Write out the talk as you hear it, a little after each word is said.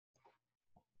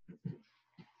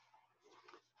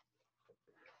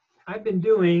I've been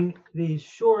doing these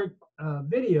short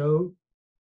video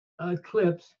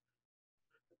clips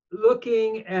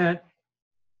looking at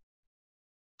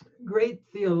great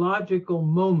theological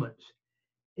moments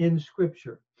in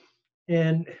Scripture.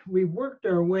 And we worked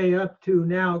our way up to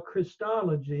now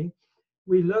Christology.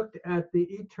 We looked at the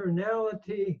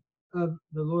eternality of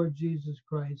the Lord Jesus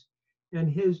Christ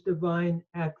and his divine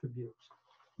attributes.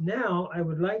 Now I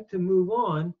would like to move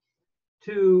on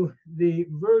to the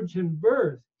virgin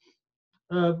birth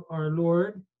of our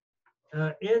Lord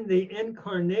in the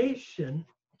incarnation,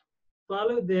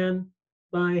 followed then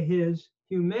by his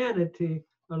humanity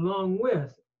along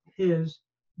with his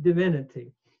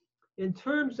divinity. In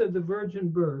terms of the virgin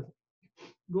birth,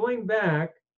 going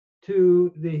back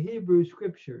to the Hebrew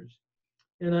scriptures,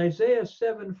 in Isaiah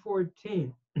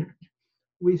 7:14,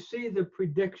 we see the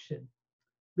prediction.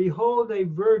 Behold, a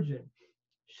virgin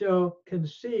shall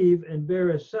conceive and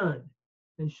bear a son,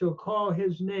 and shall call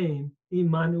his name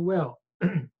Emmanuel.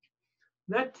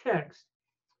 That text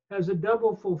has a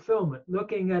double fulfillment,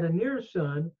 looking at a near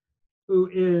son who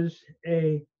is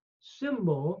a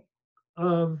symbol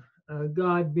of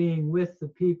God being with the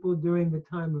people during the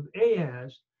time of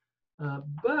Ahaz,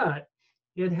 but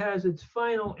it has its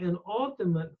final and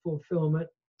ultimate fulfillment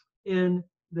in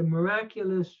the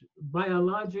miraculous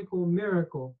biological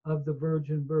miracle of the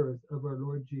virgin birth of our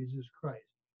Lord Jesus Christ.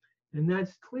 And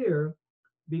that's clear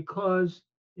because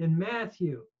in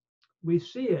Matthew, we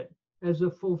see it as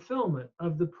a fulfillment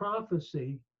of the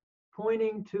prophecy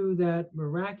pointing to that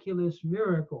miraculous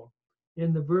miracle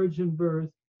in the virgin birth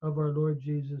of our Lord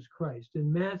Jesus Christ.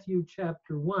 In Matthew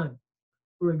chapter 1,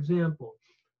 for example,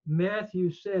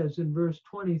 Matthew says in verse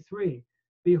 23,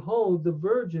 behold, the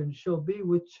virgin shall be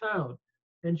with child,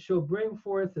 and shall bring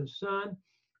forth a son,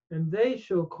 and they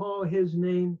shall call his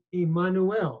name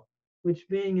Emmanuel, which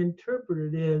being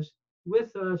interpreted is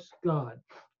with us God,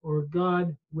 or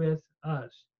God with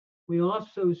us. We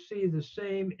also see the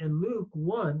same in Luke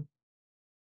 1,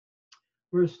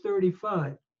 verse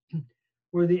 35,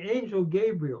 where the angel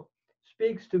Gabriel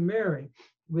speaks to Mary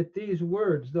with these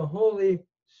words, the Holy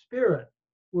Spirit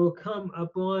will come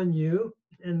upon you,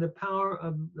 and the power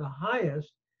of the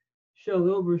highest shall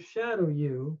overshadow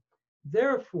you.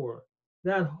 Therefore,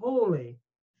 that holy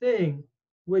thing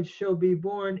which shall be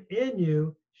born in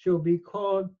you shall be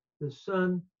called the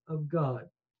Son of God.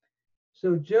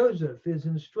 So Joseph is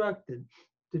instructed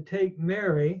to take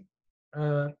Mary,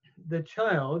 the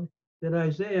child that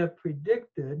Isaiah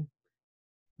predicted,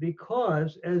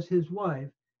 because as his wife,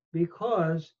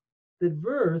 because the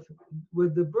birth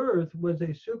was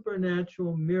a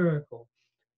supernatural miracle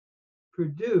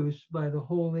produced by the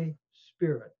Holy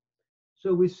Spirit.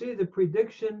 So we see the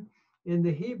prediction in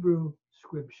the Hebrew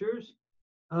scriptures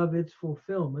of its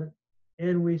fulfillment,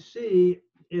 and we see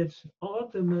its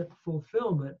ultimate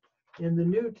fulfillment in the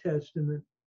New Testament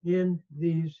in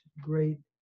these great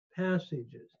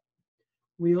passages.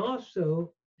 We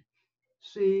also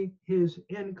see his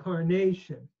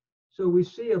incarnation. So we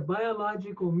see a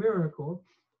biological miracle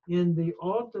in the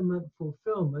ultimate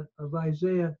fulfillment of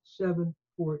Isaiah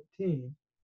 7:14.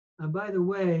 And by the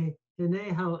way,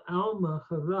 Hinehal Alma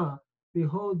Chara,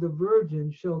 behold, the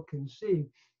virgin shall conceive.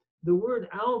 The word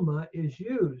Alma is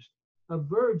used, a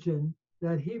virgin,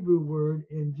 that Hebrew word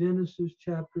in Genesis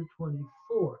chapter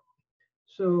 24.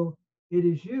 So it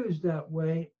is used that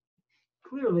way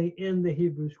clearly in the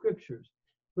Hebrew scriptures.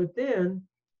 But then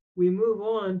we move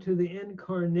on to the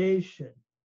incarnation.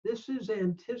 This is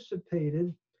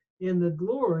anticipated in the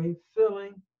glory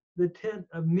filling the tent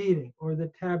of meeting, or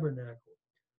the tabernacle.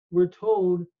 We're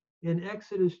told in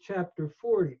Exodus chapter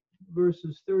 40,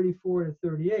 verses 34 to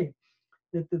 38,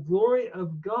 that the glory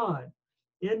of God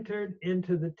entered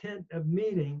into the tent of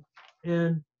meeting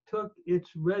and took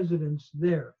its residence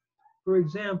there. For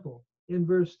example, in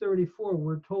verse 34,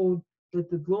 we're told that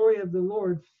the glory of the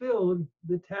Lord filled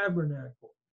the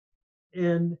tabernacle.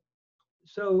 And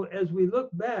so as we look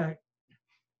back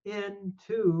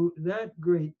into that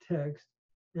great text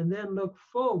and then look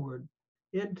forward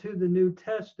into the New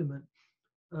Testament,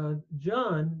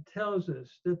 John tells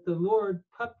us that the Lord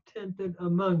pup-tented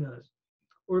among us,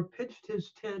 or pitched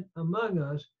his tent among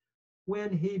us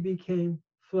when he became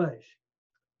flesh.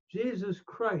 Jesus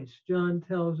Christ, John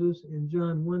tells us in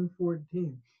John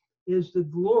 1:14, is the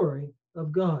glory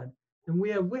of God. And we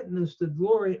have witnessed the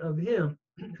glory of him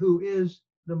who is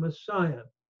the Messiah.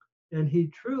 And he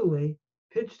truly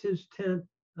pitched his tent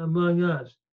among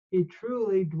us. He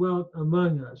truly dwelt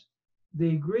among us.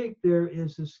 The Greek there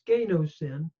is the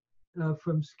skenosin,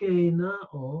 from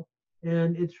skenao,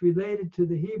 and it's related to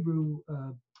the Hebrew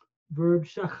verb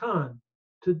shachan,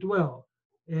 to dwell.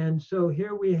 And so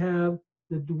here we have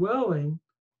the dwelling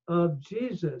of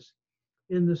Jesus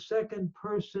in the second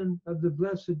person of the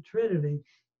Blessed Trinity,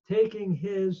 taking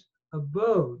his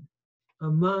abode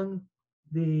among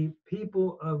the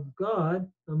people of God,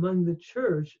 among the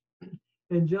church.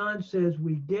 And John says,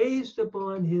 we gazed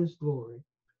upon his glory,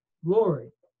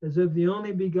 as of the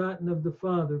only begotten of the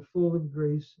Father, full of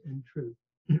grace and truth.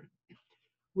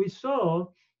 We saw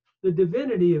the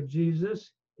divinity of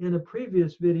Jesus in a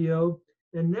previous video,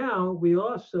 and now we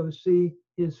also see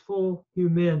his full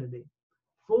humanity,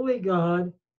 fully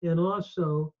God and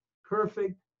also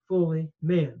perfect, fully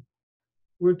man.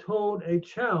 We're told a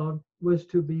child was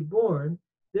to be born.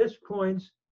 This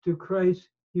points to Christ's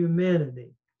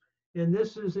humanity. And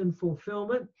this is in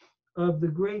fulfillment of the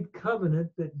great covenant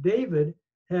that David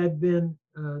had been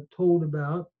told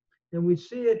about. And we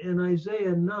see it in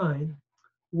Isaiah 9,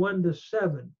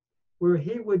 1-7, where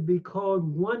he would be called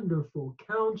Wonderful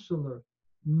Counselor,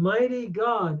 Mighty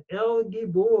God, El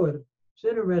Gibor. It's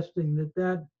interesting that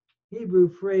that Hebrew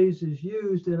phrase is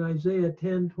used in Isaiah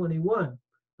 10:21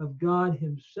 of God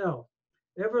himself,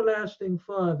 Everlasting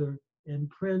Father and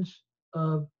Prince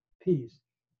of Peace.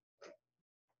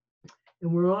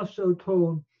 And we're also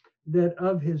told that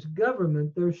of his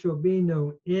government there shall be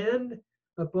no end,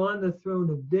 upon the throne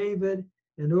of David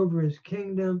and over his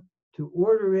kingdom, to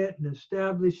order it and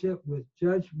establish it with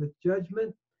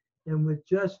judgment and with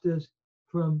justice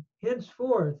from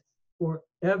henceforth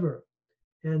forever.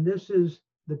 And this is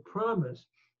the promise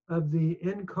of the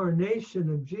incarnation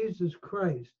of Jesus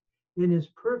Christ in his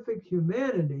perfect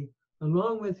humanity,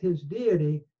 along with his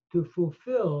deity, to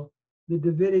fulfill the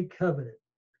Davidic covenant.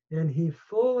 And he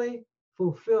fully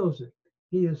fulfills it.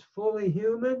 He is fully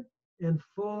human and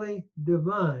fully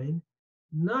divine,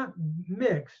 not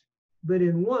mixed, but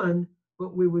in one,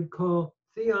 what we would call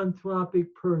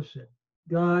theanthropic person,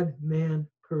 God-man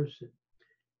person.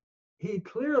 He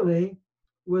clearly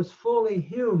was fully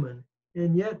human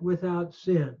and yet without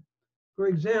sin. For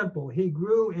example, he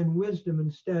grew in wisdom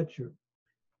and stature.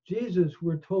 Jesus,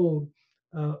 we're told,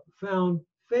 found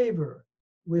favor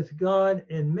with God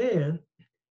and man,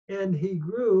 and he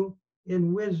grew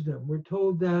in wisdom. We're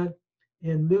told that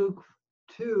in Luke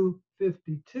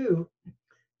 2:52,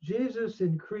 Jesus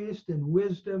increased in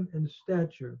wisdom and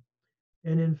stature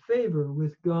and in favor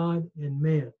with God and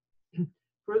man.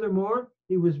 Furthermore,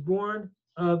 he was born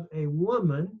of a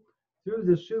woman through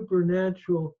the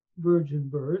supernatural virgin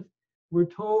birth. We're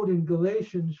told in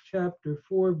Galatians chapter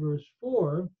 4, verse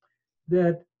 4,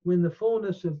 that when the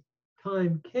fullness of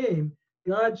time came,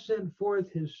 God sent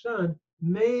forth his son,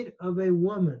 made of a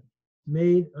woman,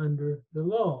 made under the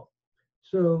law.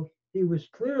 So he was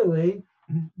clearly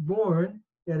born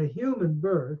at a human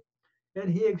birth, and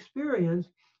he experienced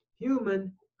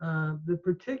the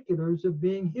particulars of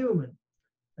being human.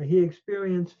 He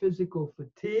experienced physical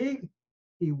fatigue,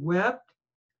 he wept,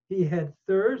 he had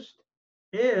thirst,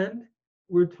 and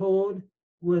we're told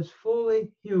was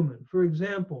fully human. For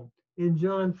example, in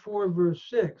John 4, verse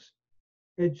 6,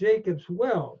 at Jacob's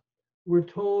well, we're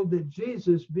told that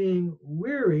Jesus, being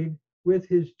wearied with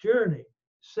his journey,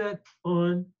 sat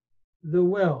on the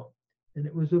well, and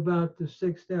it was about the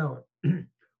 6th hour.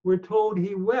 We're told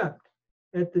he wept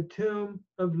at the tomb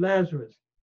of Lazarus.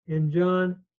 In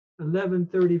John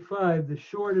 11:35, the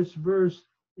shortest verse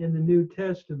in the New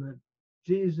Testament,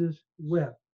 Jesus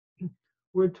wept.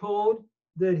 We're told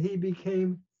that he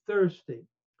became thirsty.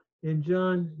 In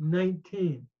John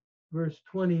 19, verse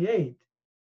 28,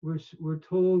 we're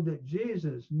told that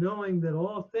Jesus, knowing that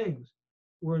all things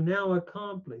were now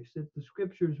accomplished, that the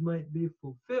scriptures might be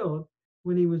fulfilled,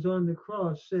 when he was on the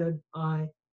cross, said, I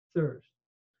thirst.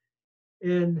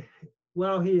 And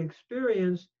while he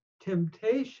experienced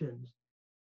temptations,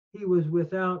 he was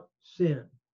without sin.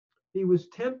 He was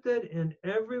tempted in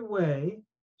every way,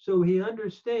 so he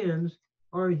understands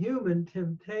our human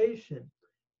temptation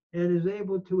and is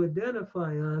able to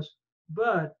identify us,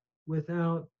 but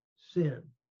without sin.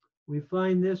 We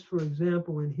find this, for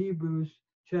example, in Hebrews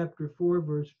chapter 4,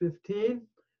 verse 15,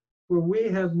 where we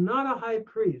have not a high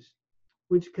priest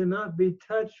which cannot be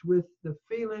touched with the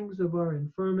feelings of our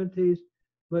infirmities,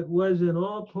 but was in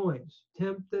all points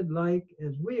tempted like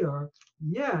as we are,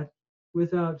 yet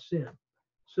without sin.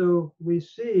 So we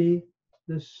see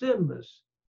the sinless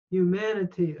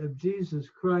humanity of Jesus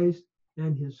Christ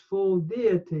and his full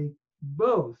deity,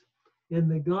 both in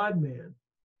the God-man,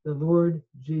 the Lord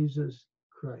Jesus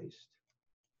Christ.